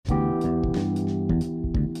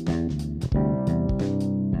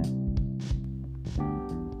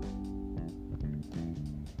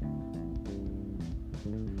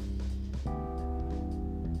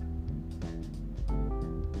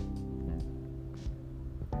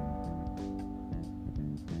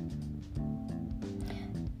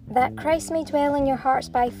that Christ may dwell in your hearts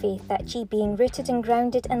by faith, that ye, being rooted and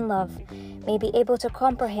grounded in love, may be able to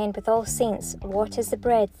comprehend with all saints what is the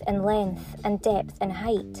breadth and length and depth and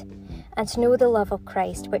height, and to know the love of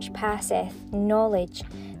Christ, which passeth knowledge,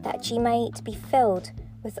 that ye might be filled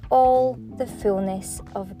with all the fullness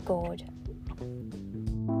of God.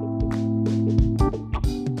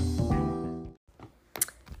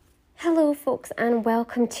 Hello folks, and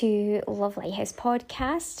welcome to Love Lighthouse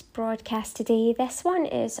Podcast, broadcast today. This one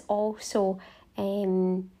is also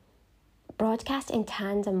broadcast in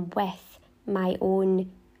tandem with my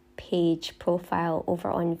own page profile over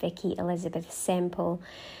on Vicky Elizabeth Semple.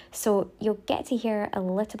 So you'll get to hear a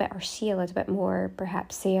little bit or see a little bit more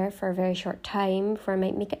perhaps there for a very short time, before I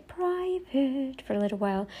might make it private for a little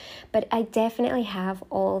while. But I definitely have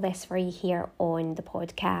all this for you here on the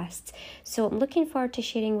podcast. So I'm looking forward to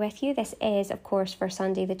sharing with you. This is, of course, for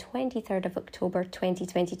Sunday the 23rd of October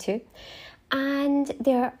 2022. And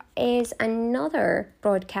there is another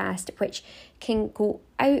broadcast which can go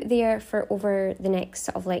out there for over the next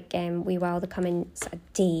sort of wee while, the coming sort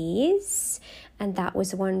of days. And that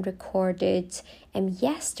was the one recorded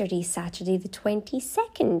yesterday, Saturday the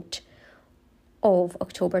 22nd of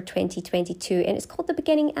October 2022. And it's called The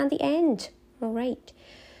Beginning and the End. All right.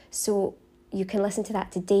 So you can listen to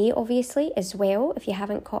that today, obviously, as well, if you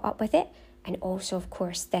haven't caught up with it. And also, of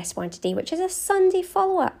course, this one today, which is a Sunday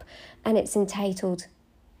follow-up. And it's entitled,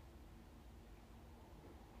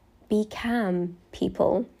 Be Calm,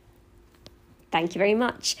 People. Thank you very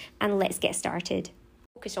much. And let's get started.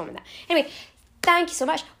 Focus on that. Anyway, thank you so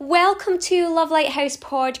much. Welcome to Love Lighthouse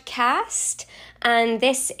Podcast. And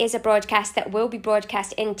this is a broadcast that will be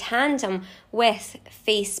broadcast in tandem with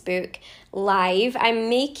Facebook Live. I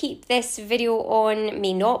may keep this video on,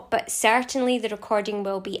 may not, but certainly the recording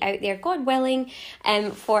will be out there, God willing,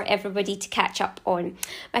 for everybody to catch up on.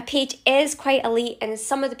 My page is quite elite, and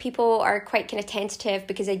some of the people are quite kind of tentative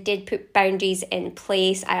because I did put boundaries in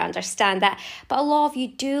place. I understand that, but a lot of you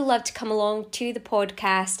do love to come along to the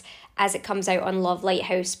podcast as it comes out on Love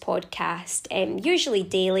Lighthouse Podcast, usually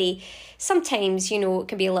daily. Sometimes, it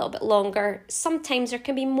can be a little bit longer. Sometimes there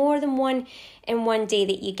can be more than one in one day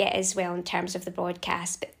that you get as well in terms of the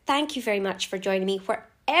broadcast. But thank you very much for joining me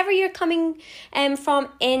wherever you're coming from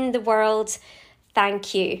in the world.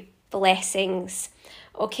 Thank you. Blessings.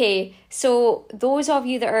 Okay, so those of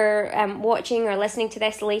you that are watching or listening to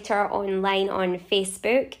this later online on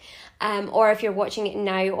Facebook, or if you're watching it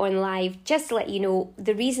now on live, just to let you know,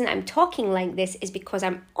 the reason I'm talking like this is because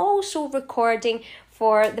I'm also recording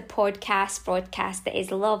for the podcast broadcast that is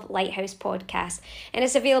Love Lighthouse Podcast, and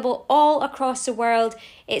it's available all across the world.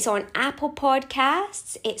 It's on Apple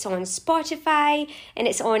Podcasts, it's on Spotify, and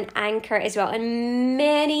it's on Anchor as well, and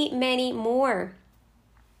many, many more.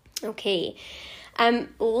 Okay,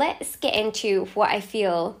 let's get into what I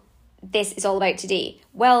feel this is all about today.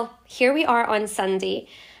 Well, here we are on Sunday,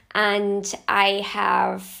 and I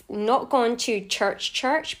have not gone to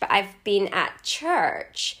church, but I've been at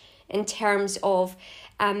church in terms of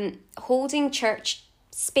holding church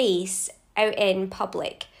space out in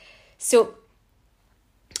public. So,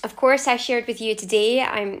 of course, I shared with you today,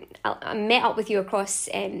 I met up with you across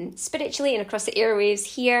spiritually and across the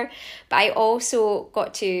airwaves here, but I also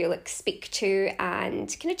got to speak to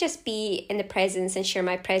and kind of just be in the presence and share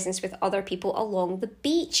my presence with other people along the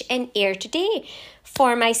beach in Ayr today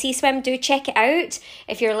for my sea swim. Do check it out.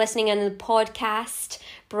 If you're listening on the podcast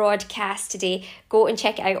broadcast today, go and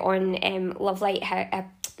check it out on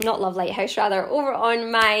over on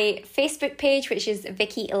my Facebook page, which is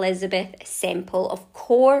Vicky Elizabeth Semple. Of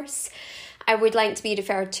course, I would like to be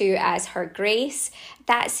referred to as Her Grace.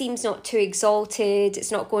 That seems not too exalted.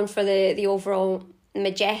 It's not going for the overall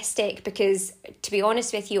majestic, because to be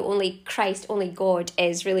honest with you, only Christ, only God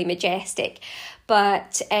is really majestic.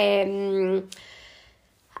 But so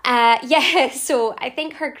I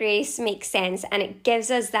think Her Grace makes sense, and it gives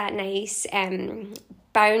us that nice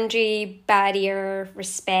boundary, barrier,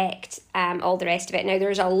 respect, all the rest of it. Now,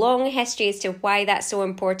 there's a long history as to why that's so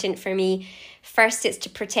important for me. First, it's to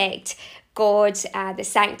protect God, the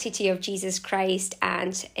sanctity of Jesus Christ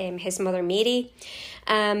and his mother Mary,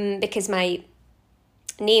 because my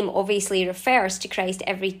name obviously refers to Christ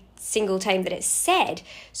every single time that it's said.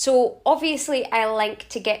 So obviously I like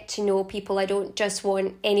to get to know people. I don't just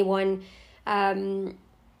want anyone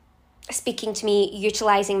speaking to me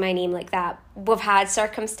utilizing my name like that. We've had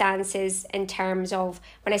circumstances in terms of,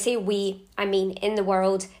 when I say we, I mean in the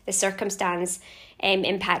world, the circumstance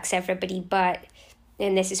impacts everybody,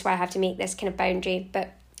 and this is why I have to make this kind of boundary.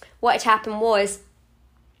 But what had happened was,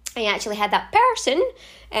 I actually had that person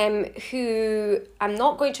who I'm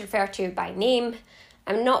not going to refer to by name,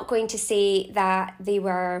 I'm not going to say that they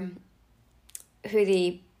were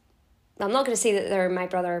I'm not going to say that they're my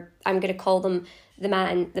brother. I'm going to call them the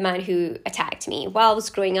man who attacked me while I was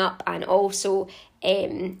growing up, and also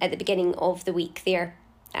at the beginning of the week there,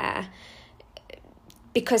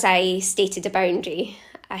 because I stated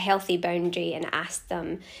a healthy boundary, and asked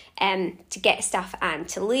them to get stuff and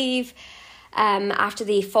to leave. After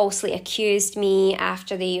they falsely accused me,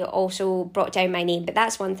 after they also brought down my name. But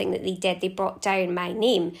that's one thing that they did. They brought down my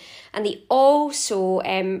name. And they also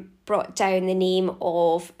brought down the name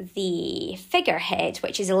of the figurehead,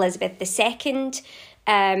 which is Elizabeth II,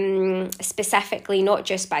 specifically, not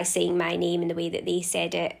just by saying my name in the way that they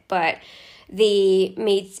said it, but they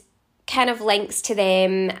made kind of links to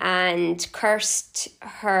them and cursed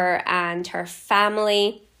her and her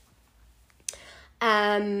family.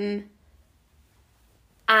 And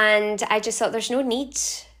I just thought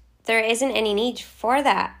there isn't any need for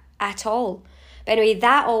that at all. But anyway,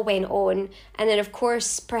 that all went on. And then, of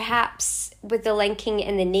course, perhaps with the linking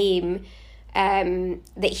in the name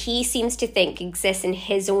that he seems to think exists in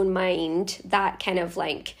his own mind, that kind of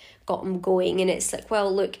like got him going. And it's like,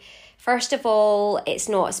 well, look, first of all, it's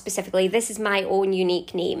not specifically, this is my own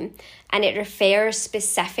unique name, and it refers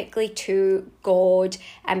specifically to God.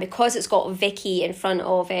 And because it's got Vicky in front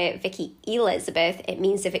of it, Vicky Elizabeth, it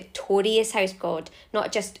means the victorious house of God,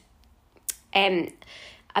 not just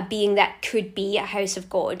a being that could be a house of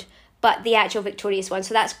God, but the actual victorious one.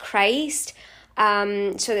 So that's Christ.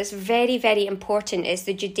 So that's very, very important. Is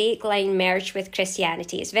the Judaic line merged with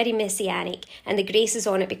Christianity? It's very messianic, and the grace is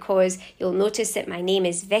on it because you'll notice that my name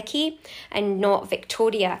is Vicky and not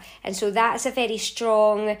Victoria. And so that's a very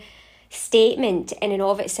strong statement in and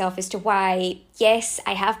of itself as to why, yes,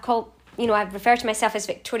 I have I've referred to myself as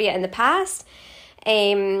Victoria in the past,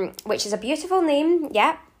 which is a beautiful name,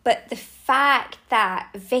 yeah, but the fact that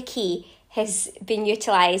Vicky has been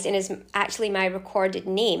utilised and is actually my recorded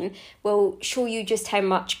name will show you just how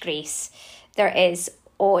much grace there is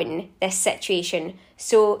on this situation.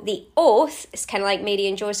 So the oath is kind of like Mary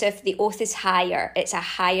and Joseph. The oath is higher. It's a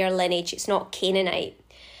higher lineage. It's not Canaanite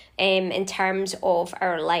in terms of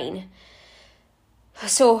our line.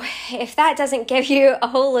 So if that doesn't give you a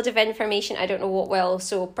whole lot of information, I don't know what will.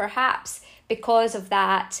 So perhaps because of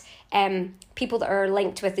that, people that are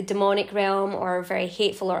linked with the demonic realm or are very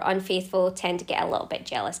hateful or unfaithful tend to get a little bit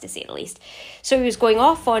jealous, to say the least. So he was going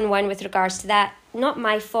off on one with regards to that. Not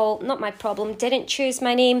my fault, not my problem. Didn't choose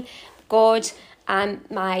my name. God and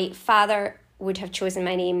my father would have chosen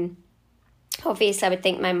my name. Obviously, I would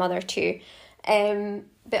think my mother too.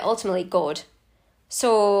 But ultimately, God.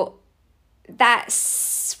 So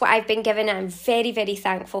that's what I've been given. I'm very, very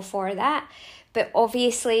thankful for that. But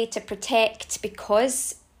obviously, to protect,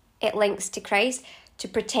 because it links to Christ, to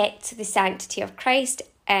protect the sanctity of Christ,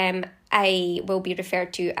 I will be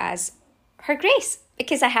referred to as her grace,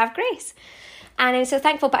 because I have grace. And I'm so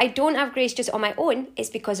thankful, but I don't have grace just on my own. It's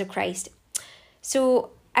because of Christ.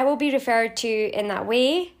 So I will be referred to in that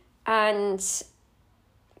way, and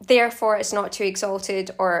therefore it's not too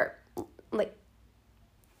exalted or like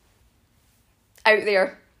out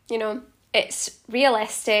there, you know. It's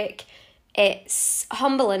realistic, it's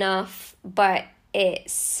humble enough, but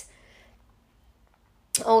it's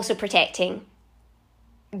also protecting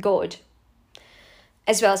God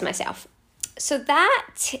as well as myself. So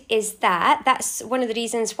that is that. That's one of the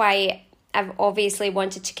reasons why I've obviously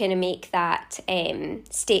wanted to kind of make that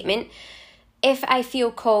statement. If I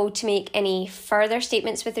feel called to make any further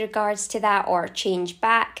statements with regards to that or change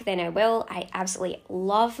back, then I will. I absolutely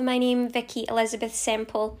love my name, Vicky Elizabeth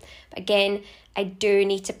Semple. But again, I do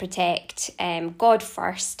need to protect God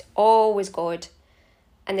first, always God,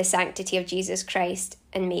 and the sanctity of Jesus Christ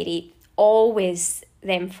and Mary, always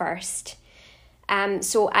them first.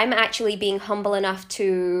 So I'm actually being humble enough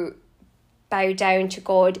to bow down to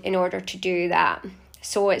God in order to do that.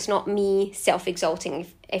 So it's not me self-exalting,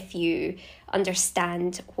 if you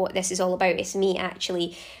understand what this is all about. It's me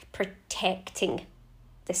actually protecting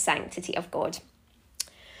the sanctity of God.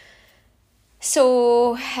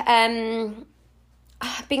 So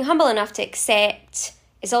being humble enough to accept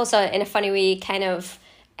is also, in a funny way, kind of,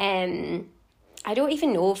 I don't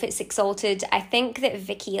even know if it's exalted. I think that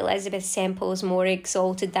Vicky Elizabeth Semple is more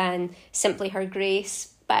exalted than simply her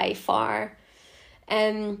grace by far.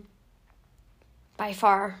 By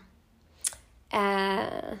far.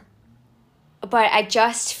 But I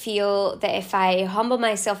just feel that if I humble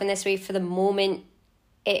myself in this way for the moment,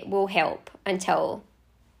 it will help until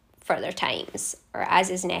further times, or as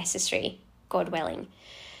is necessary, God willing.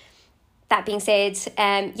 That being said,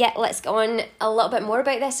 let's go on a little bit more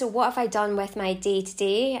about this. So what have I done with my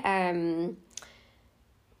day-to-day?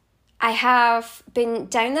 I have been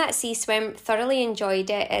down that sea swim, thoroughly enjoyed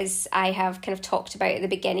it, as I have kind of talked about at the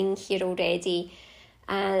beginning here already.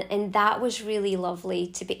 And that was really lovely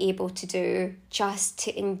to be able to do, just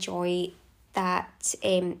to enjoy that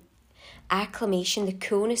acclimation, the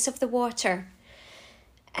coolness of the water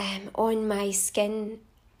on my skin.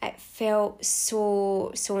 It felt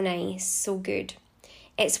so nice, so good.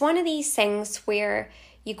 It's one of these things where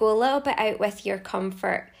you go a little bit out with your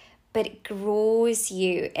comfort, but it grows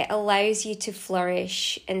you. It allows you to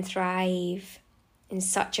flourish and thrive in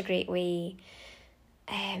such a great way.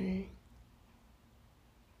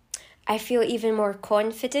 I feel even more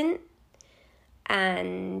confident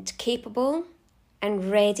and capable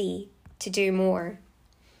and ready to do more.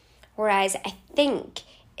 Whereas I think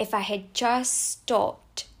if I had just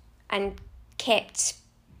stopped and kept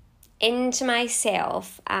into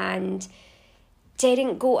myself and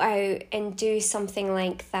didn't go out and do something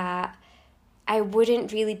like that, I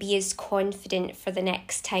wouldn't really be as confident for the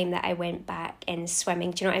next time that I went back in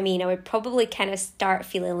swimming. Do you know what I mean? I would probably kind of start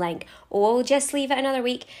feeling like, oh, I'll just leave it another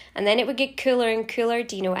week, and then it would get cooler and cooler.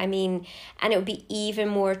 Do you know what I mean? And it would be even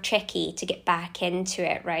more tricky to get back into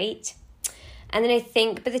it, right? And then I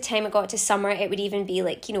think by the time it got to summer, it would even be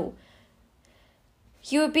like, you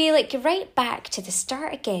would be like right back to the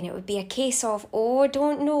start again. It would be a case of, oh, I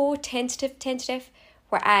don't know, tentative.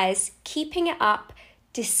 Whereas keeping it up,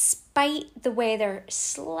 despite the weather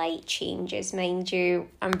slight changes, mind you,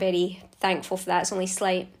 I'm very thankful for that, it's only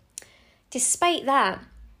slight. Despite that,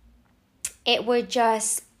 it would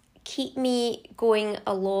just keep me going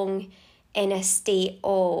along in a state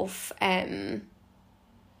of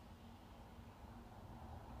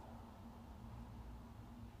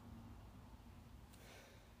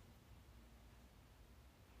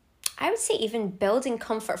I would say even building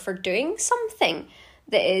comfort for doing something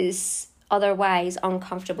that is otherwise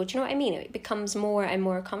uncomfortable. Do you know what I mean? It becomes more and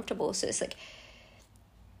more comfortable. So it's like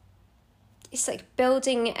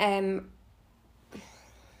building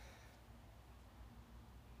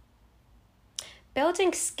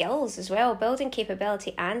building skills as well, building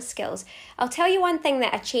capability and skills. I'll tell you one thing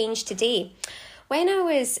that I changed today. When I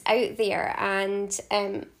was out there and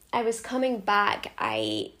I was coming back,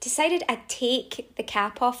 I decided I'd take the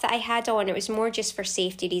cap off that I had on. It was more just for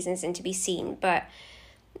safety reasons and to be seen, but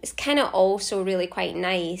it's kind of also really quite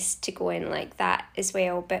nice to go in like that as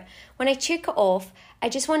well. But when I took it off, I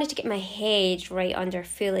just wanted to get my head right under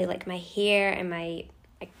fully, like my hair and my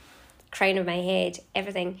crown of my head,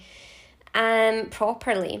 everything,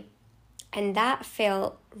 properly. And that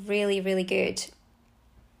felt really, really good.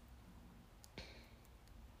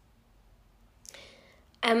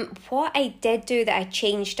 What I did do that I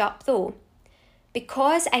changed up though,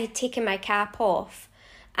 because I had taken my cap off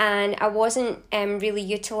and I wasn't really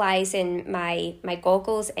utilising my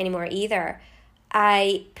goggles anymore either,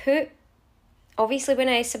 I put, obviously when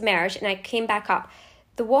I submerged and I came back up,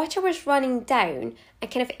 the water was running down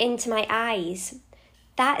and kind of into my eyes.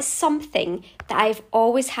 That is something that I've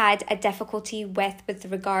always had a difficulty with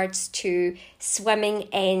regards to swimming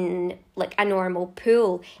in like a normal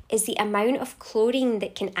pool, is the amount of chlorine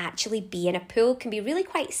that can actually be in a pool can be really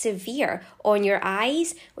quite severe on your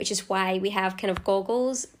eyes, which is why we have kind of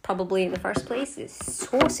goggles probably in the first place. It's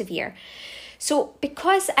so severe. So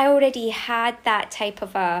because I already had that type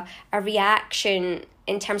of a reaction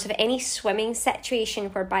in terms of any swimming situation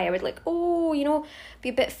whereby I would like, be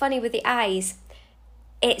a bit funny with the eyes,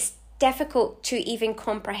 it's difficult to even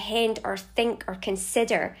comprehend or think or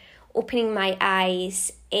consider opening my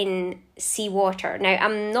eyes in seawater. Now,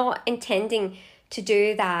 I'm not intending to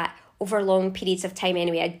do that over long periods of time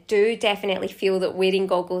anyway. I do definitely feel that wearing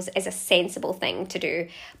goggles is a sensible thing to do,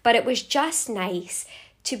 but it was just nice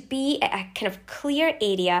to be at a kind of clear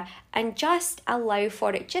area and just allow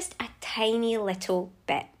for it just a tiny little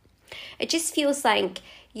bit. It just feels like,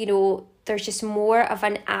 there's just more of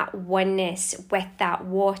an at oneness with that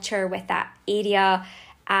water, with that area.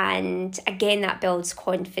 And again, that builds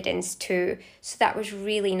confidence too. So that was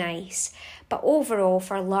really nice. But overall,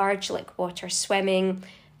 for large water swimming,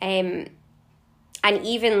 and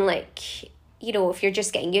even if you're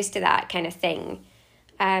just getting used to that kind of thing,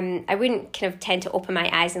 I wouldn't kind of tend to open my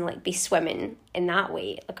eyes and be swimming in that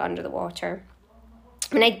way, under the water.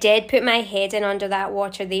 When I did put my head in under that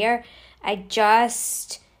water there, I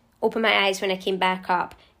just opened my eyes when I came back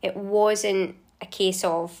up. It wasn't a case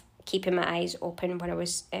of keeping my eyes open when I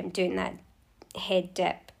was doing that head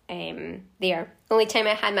dip there. The only time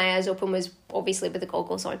I had my eyes open was obviously with the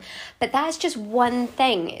goggles on. But that's just one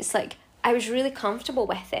thing. It's I was really comfortable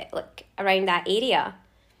with it, around that area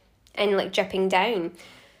and dripping down.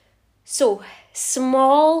 So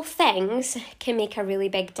small things can make a really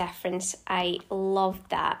big difference. I love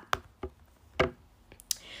that.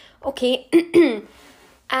 Okay.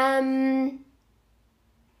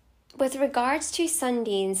 With regards to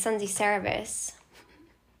Sunday and Sunday service,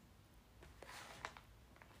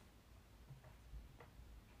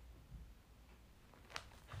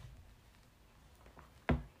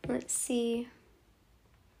 let's see.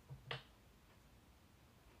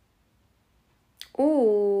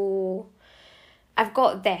 Oh, I've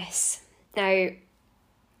got this. Now,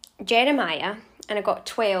 Jeremiah, and I got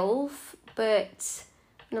 12, but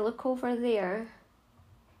I'm going to look over there.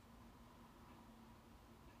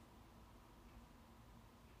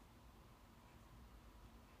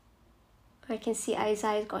 I can see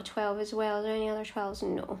Isaiah's got 12 as well. Are there any other 12s?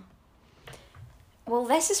 No. Well,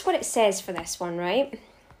 this is what it says for this one, right?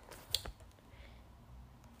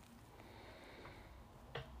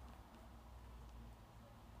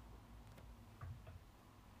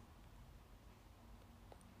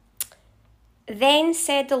 Then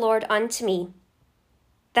said the Lord unto me,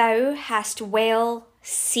 Thou hast well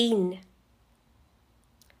seen.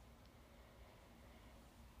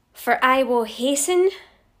 For I will hasten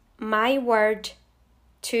my word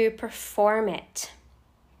to perform it.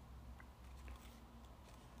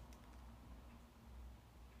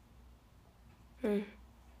 I'm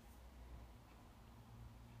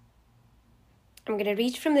going to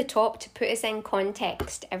read from the top to put us in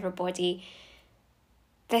context, everybody.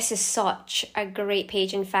 This is such a great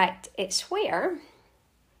page. In fact, it's where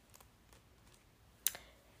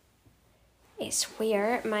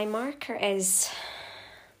my marker is.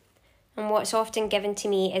 And what's often given to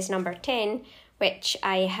me is number 10, which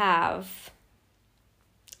I have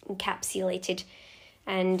encapsulated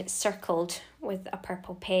and circled with a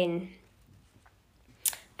purple pen.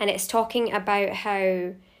 And it's talking about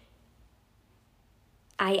how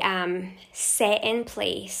I am set in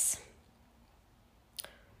place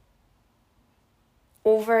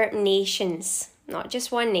over nations, not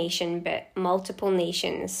just one nation, but multiple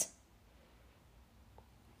nations.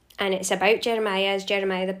 And it's about Jeremiah, as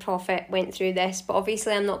Jeremiah the prophet went through this. But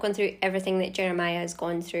obviously I'm not going through everything that Jeremiah has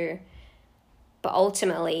gone through. But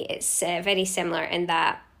ultimately it's very similar in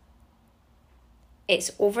that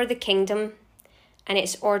it's over the kingdom and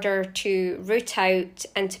it's order to root out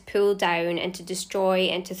and to pull down and to destroy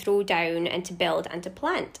and to throw down and to build and to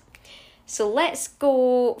plant. So let's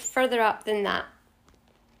go further up than that.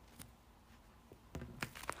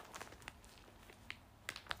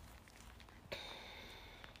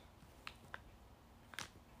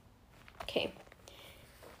 Okay.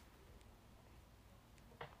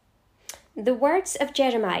 The words of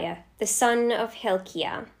Jeremiah, the son of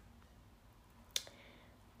Hilkiah,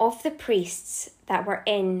 of the priests that were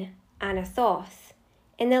in Anathoth,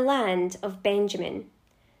 in the land of Benjamin,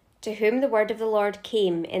 to whom the word of the Lord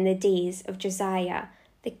came in the days of Josiah,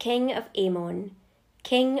 the king of Ammon,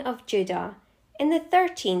 king of Judah, in the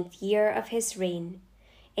 13th year of his reign.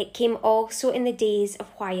 It came also in the days of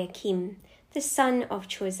Joachim, the son of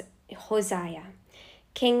Hosea,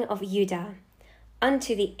 king of Judah,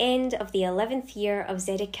 unto the end of the 11th year of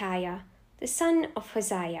Zedekiah, the son of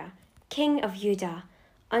Hosea, king of Judah,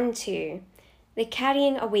 unto the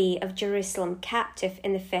carrying away of Jerusalem captive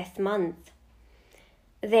in the 5th month.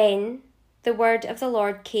 Then the word of the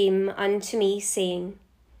Lord came unto me, saying,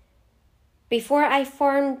 Before I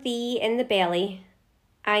formed thee in the belly,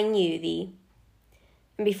 I knew thee.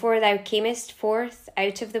 And before thou camest forth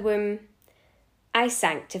out of the womb, I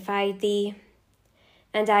sanctified thee,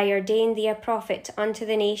 and I ordained thee a prophet unto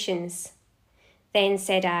the nations. Then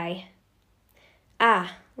said I,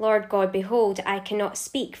 Ah, Lord God, behold, I cannot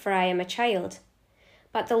speak, for I am a child.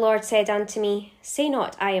 But the Lord said unto me, Say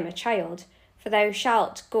not, I am a child, for thou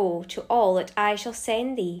shalt go to all that I shall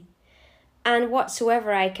send thee, and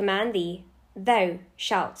whatsoever I command thee, thou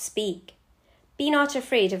shalt speak. Be not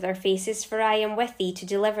afraid of their faces, for I am with thee to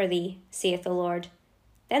deliver thee, saith the Lord.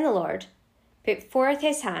 Then the Lord put forth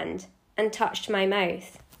his hand, and touched my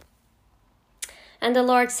mouth. And the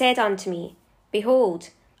Lord said unto me, Behold,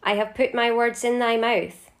 I have put my words in thy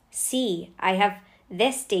mouth. See, I have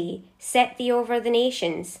this day set thee over the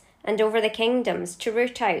nations, and over the kingdoms, to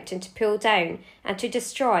root out and to pull down, and to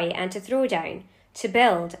destroy and to throw down, to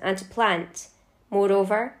build and to plant.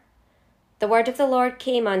 Moreover, the word of the Lord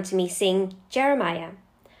came unto me, saying, Jeremiah,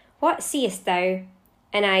 what seest thou?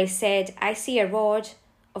 And I said, I see a rod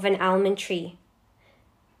of an almond tree.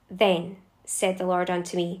 Then said the Lord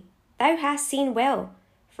unto me, Thou hast seen well,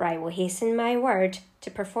 for I will hasten my word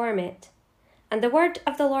to perform it. And the word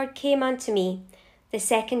of the Lord came unto me the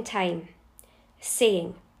second time,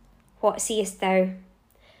 saying, What seest thou?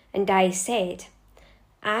 And I said,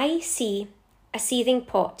 I see a seething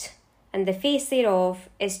pot, and the face thereof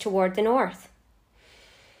is toward the north.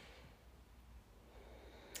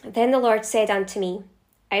 Then the Lord said unto me,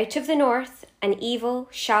 Out of the north an evil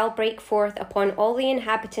shall break forth upon all the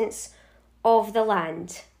inhabitants of the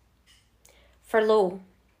land. For lo,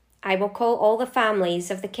 I will call all the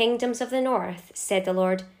families of the kingdoms of the north, said the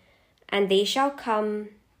Lord, and they shall come,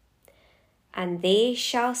 and they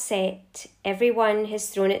shall set every one his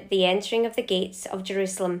throne at the entering of the gates of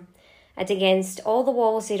Jerusalem, and against all the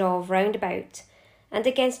walls thereof round about, and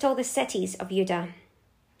against all the cities of Judah.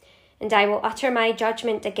 And I will utter my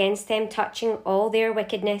judgment against them touching all their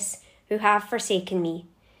wickedness, who have forsaken me,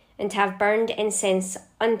 and have burned incense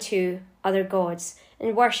unto other gods,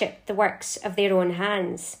 and worshipped the works of their own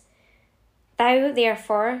hands. Thou,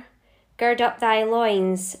 therefore, gird up thy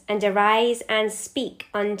loins, and arise and speak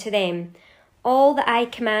unto them all that I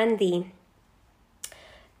command thee.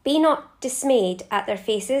 Be not dismayed at their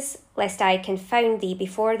faces, lest I confound thee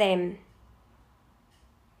before them.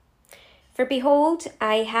 For behold,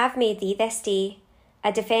 I have made thee this day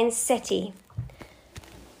a defenced city.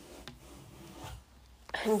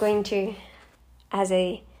 I'm going to, as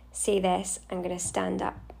I say this, I'm going to stand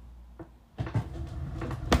up.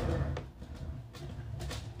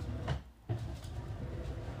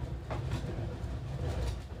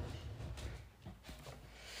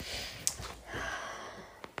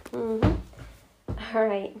 All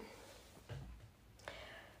right.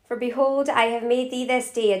 For behold, I have made thee this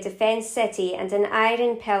day a defenced city, and an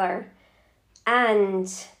iron pillar, and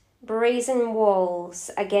brazen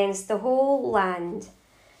walls against the whole land,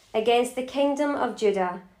 against the kingdom of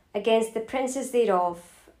Judah, against the princes thereof,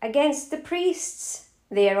 against the priests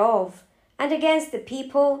thereof, and against the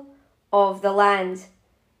people of the land.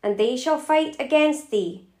 And they shall fight against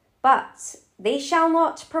thee, but they shall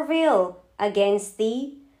not prevail against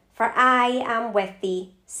thee, for I am with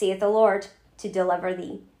thee, saith the Lord, to deliver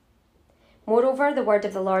thee. Moreover, the word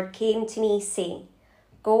of the Lord came to me, saying,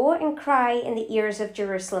 Go and cry in the ears of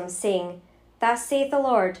Jerusalem, saying, Thus saith the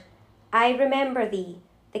Lord, I remember thee,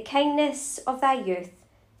 the kindness of thy youth,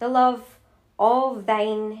 the love of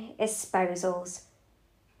thine espousals,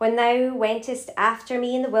 when thou wentest after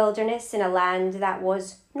me in the wilderness in a land that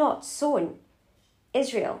was not sown.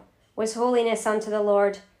 Israel was holiness unto the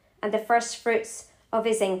Lord, and the firstfruits of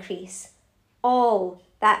his increase. All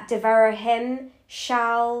that devour him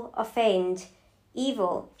shall offend.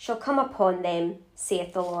 Evil shall come upon them,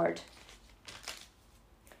 saith the Lord.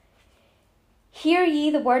 Hear ye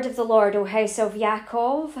the word of the Lord, O house of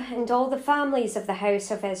Jacob, and all the families of the house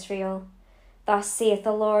of Israel. Thus saith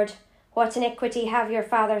the Lord, What iniquity have your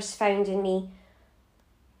fathers found in me,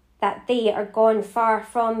 that they are gone far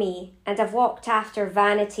from me, and have walked after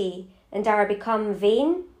vanity, and are become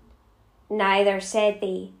vain? Neither said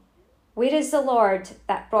they, Where is the Lord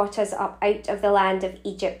that brought us up out of the land of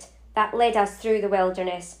Egypt, that led us through the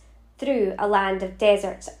wilderness, through a land of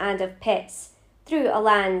deserts and of pits, through a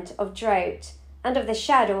land of drought and of the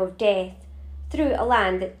shadow of death, through a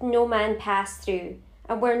land that no man passed through,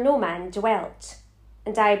 and where no man dwelt?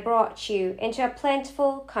 And I brought you into a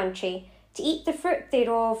plentiful country, to eat the fruit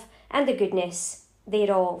thereof and the goodness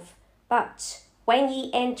thereof. But when ye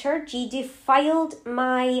entered, ye defiled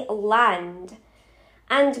my land,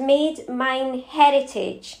 and made mine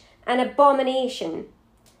heritage an abomination.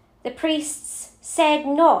 The priests said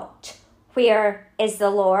not, Where is the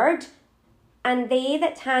Lord? And they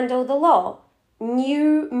that handle the law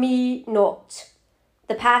knew me not.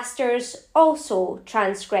 The pastors also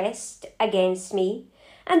transgressed against me,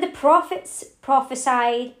 and the prophets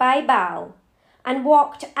prophesied by Baal, and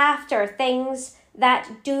walked after things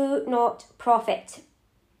that do not profit.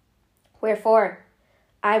 Wherefore,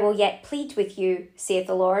 I will yet plead with you, saith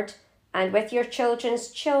the Lord, and with your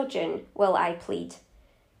children's children will I plead.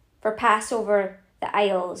 For pass over the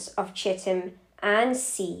isles of Chittim and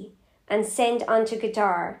see, and send unto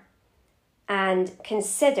Gedar, and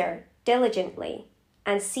consider diligently,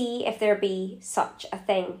 and see if there be such a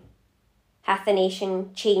thing. Hath the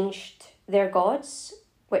nation changed their gods,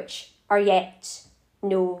 which are yet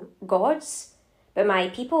no gods? But my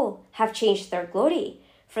people have changed their glory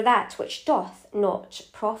for that which doth not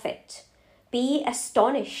profit. Be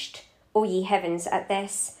astonished, O ye heavens, at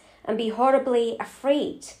this, and be horribly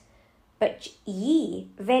afraid. But ye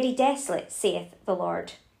very desolate, saith the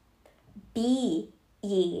Lord. Be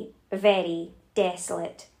ye very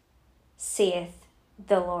desolate, saith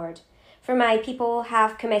the Lord. For my people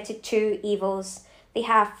have committed two evils. They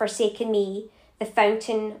have forsaken me, the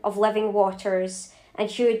fountain of living waters, and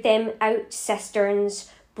hewed them out cisterns,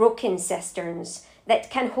 broken cisterns, that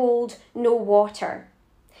can hold no water.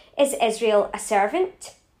 Is Israel a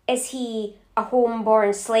servant? Is he a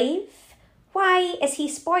home-born slave? Why is he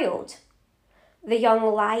spoiled? The young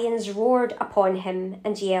lions roared upon him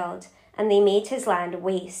and yelled, and they made his land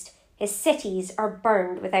waste. His cities are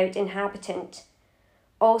burned without inhabitant.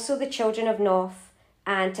 Also the children of Noph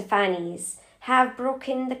and Taphanes have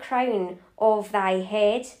broken the crown of thy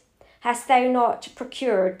head. Hast thou not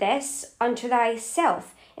procured this unto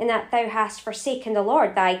thyself, in that thou hast forsaken the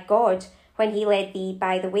Lord thy God, when he led thee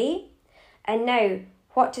by the way? And now,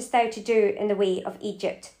 what hast thou to do in the way of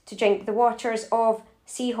Egypt, to drink the waters of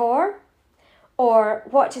Sihor? Or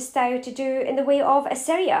what hast thou to do in the way of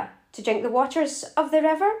Assyria, to drink the waters of the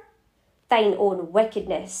river? Thine own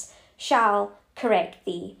wickedness shall correct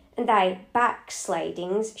thee, and thy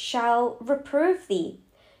backslidings shall reprove thee.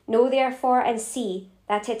 Know therefore and see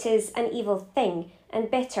that it is an evil thing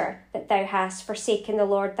and bitter that thou hast forsaken the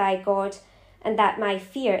Lord thy God, and that my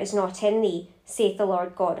fear is not in thee, saith the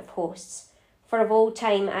Lord God of hosts. For of old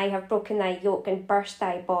time I have broken thy yoke and burst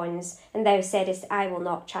thy bonds, and thou saidst, I will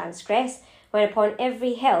not transgress, when upon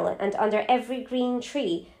every hill and under every green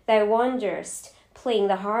tree thou wanderest, playing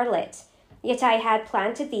the harlot. Yet I had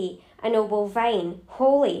planted thee a noble vine,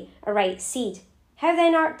 holy, a right seed. How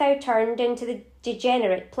then art thou turned into the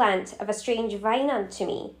degenerate plant of a strange vine unto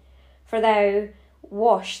me? For thou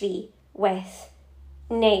wash thee with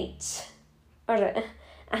night,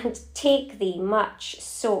 and take thee much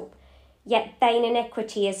soap, yet thine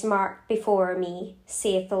iniquity is marked before me,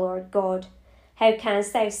 saith the Lord God. How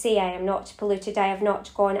canst thou say, I am not polluted, I have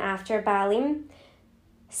not gone after Baalim?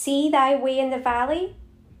 See thy way in the valley?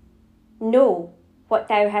 Know what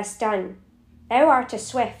thou hast done. Thou art a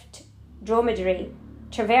swift dromedary,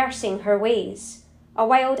 traversing her ways, a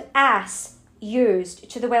wild ass used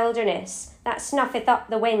to the wilderness, that snuffeth up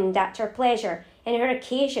the wind at her pleasure, in her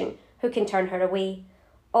occasion, who can turn her away?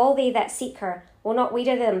 All they that seek her will not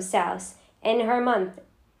weary themselves. In her month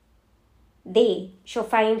they shall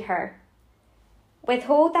find her.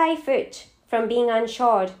 Withhold thy foot from being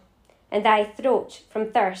unshod, and thy throat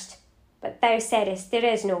from thirst. But thou saidst, there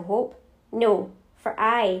is no hope. No, for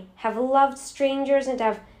I have loved strangers, and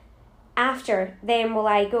after them will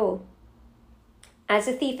I go. As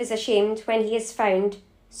a thief is ashamed when he is found,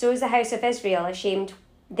 so is the house of Israel ashamed,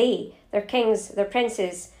 they, their kings, their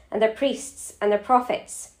princes, and their priests, and their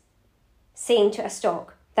prophets, saying to a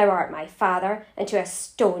stock, Thou art my father, and to a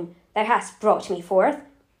stone, Thou hast brought me forth.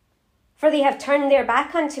 For they have turned their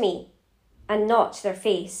back unto me, and not their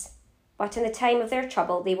face. But in the time of their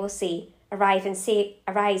trouble they will say, Arise and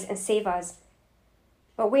save us.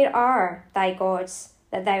 But where are thy gods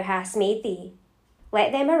that thou hast made thee?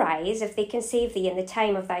 Let them arise, if they can save thee in the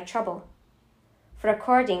time of thy trouble. For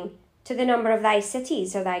according to the number of thy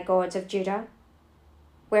cities are thy gods of Judah.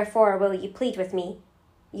 Wherefore will ye plead with me?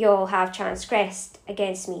 Ye all have transgressed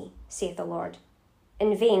against me, saith the Lord.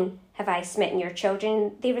 In vain have I smitten your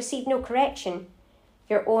children, they receive no correction.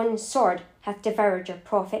 Your own sword hath devoured your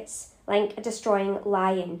prophets, like a destroying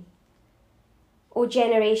lion. O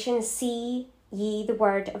generation, see ye the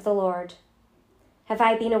word of the Lord. Have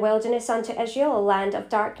I been a wilderness unto Israel, a land of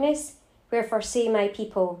darkness? Wherefore say my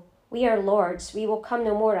people, We are lords, we will come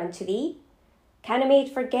no more unto thee. Can a maid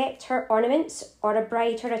forget her ornaments, or a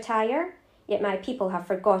bride her attire? Yet my people have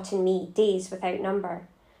forgotten me days without number.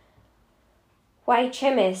 Why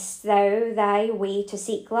trimmest thou thy way to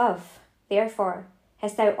seek love? Therefore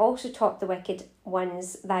hast thou also taught the wicked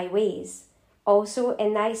ones thy ways. Also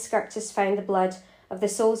in thy skirts is found the blood of the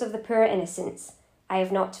souls of the poor innocents. I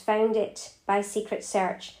have not found it by secret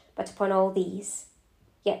search, but upon all these.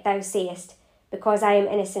 Yet thou sayest, Because I am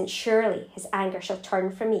innocent, surely his anger shall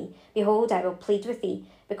turn from me. Behold, I will plead with thee,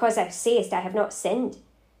 because thou sayest, I have not sinned.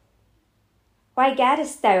 Why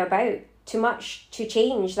gaddest thou about too much to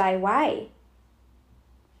change thy why?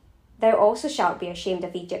 Thou also shalt be ashamed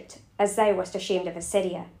of Egypt, as thou wast ashamed of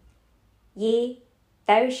Assyria. Yea,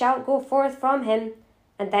 thou shalt go forth from him,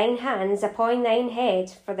 and thine hands upon thine head,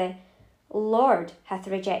 for the Lord hath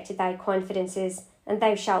rejected thy confidences, and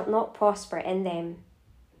thou shalt not prosper in them.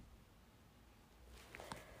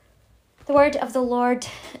 The word of the Lord,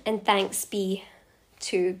 and thanks be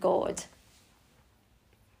to God.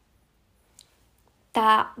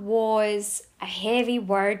 That was a heavy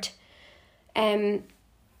word.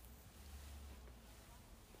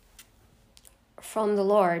 From the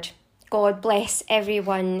Lord. God bless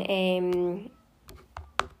everyone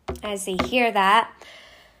as they hear that.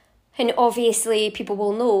 And obviously people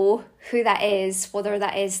will know who that is, whether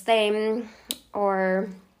that is them or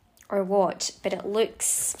what. But it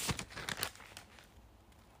looks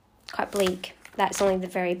quite bleak. That's only the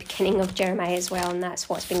very beginning of Jeremiah as well, and that's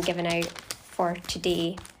what's been given out for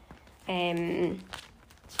today.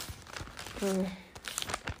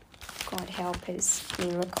 God help us. I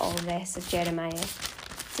mean, look at all this of Jeremiah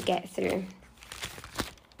to get through.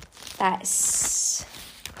 That's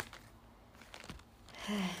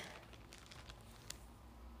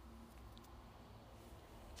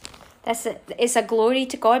this is a glory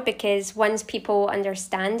to God, because once people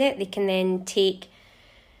understand it, they can then take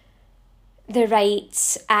the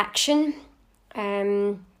right action.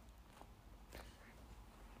 And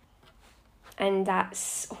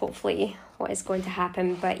that's hopefully what is going to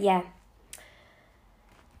happen. But yeah,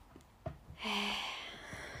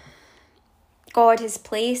 God has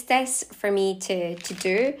placed this for me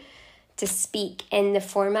to speak in the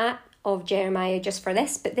format of Jeremiah just for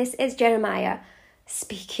this. But this is Jeremiah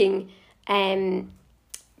speaking to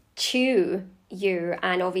you,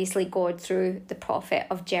 and obviously God through the prophet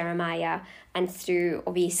of Jeremiah, and through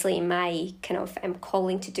obviously my kind of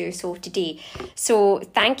calling to do so today. So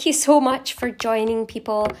thank you so much for joining,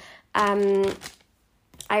 people. I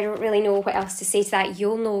don't really know what else to say to that.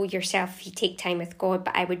 You'll know yourself if you take time with God,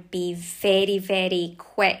 but I would be very, very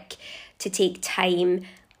quick to take time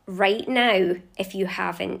right now if you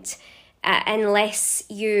haven't. Unless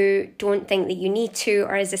you don't think that you need to,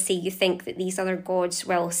 or as I say, you think that these other gods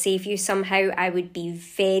will save you somehow, I would be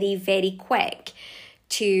very, very quick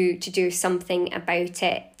to do something about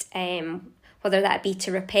it. Whether that be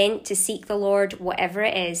to repent, to seek the Lord, whatever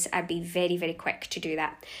it is, I'd be very, very quick to do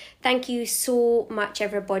that. Thank you so much,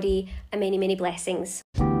 everybody, and many, many blessings.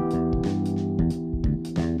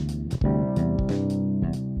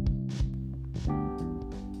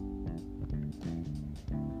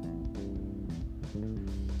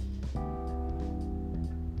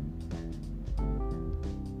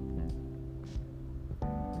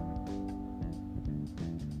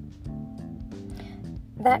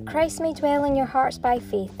 That Christ may dwell in your hearts by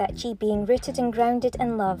faith, that ye, being rooted and grounded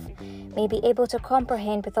in love, may be able to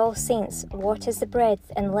comprehend with all saints what is the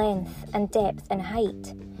breadth and length and depth and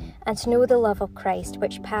height, and to know the love of Christ,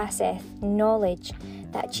 which passeth knowledge,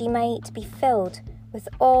 that ye might be filled with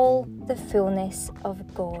all the fullness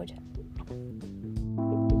of God.